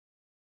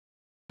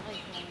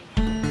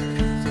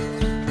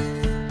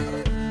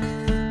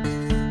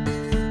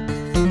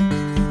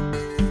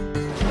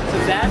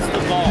That's the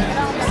ball.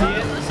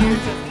 See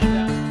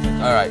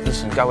it? All right,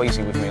 listen, go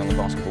easy with me on the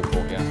basketball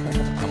court, yeah?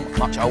 I'm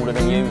much older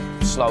than you,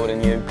 slower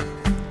than you,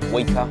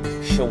 weaker,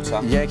 shorter.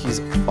 Yankees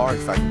are,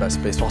 in fact, the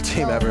best baseball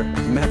team ever.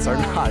 Mets are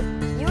not.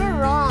 You were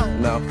wrong.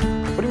 No.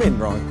 What do you mean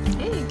wrong?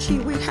 Hey,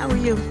 Kiwi, how are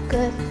you?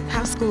 Good.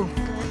 How's school?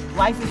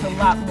 Life is a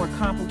lot more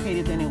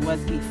complicated than it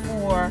was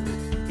before.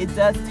 It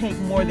does take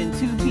more than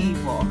 2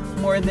 people,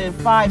 more than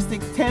 5,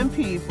 6, 10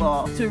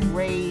 people to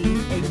raise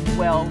a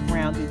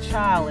well-rounded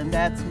child, and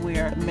that's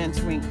where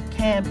mentoring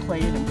can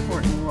play an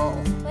important role.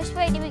 Which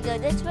way do we go?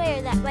 This way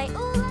or that way?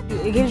 Oh,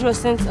 look. It gives you a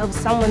sense of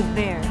someone's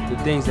there. The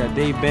things that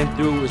they've been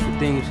through is the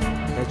things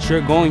that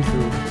you're going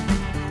through.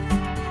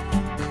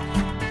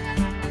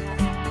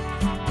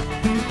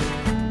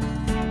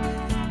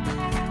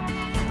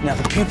 Now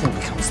the pupil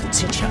becomes the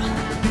teacher.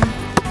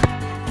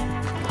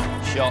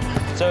 Shot.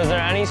 So is there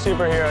any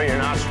superhero you're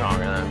not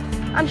stronger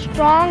than? I'm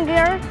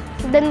stronger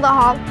than the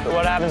Hulk.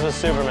 What happens with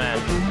Superman?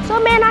 So,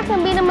 man, I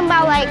can beat him in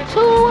about like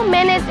 2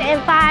 minutes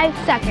and 5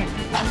 seconds.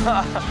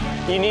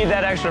 You need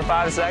that extra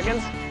 5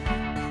 seconds?